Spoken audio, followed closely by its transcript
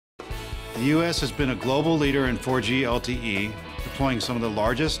The U.S. has been a global leader in 4G LTE, deploying some of the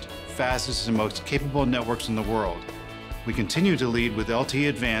largest, fastest, and most capable networks in the world. We continue to lead with LTE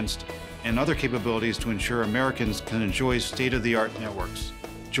Advanced and other capabilities to ensure Americans can enjoy state-of-the-art networks.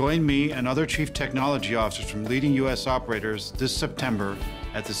 Join me and other Chief Technology Officers from leading U.S. operators this September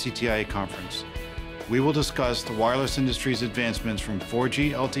at the CTIA conference. We will discuss the wireless industry's advancements from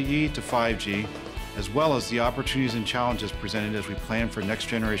 4G LTE to 5G, as well as the opportunities and challenges presented as we plan for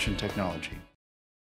next-generation technology.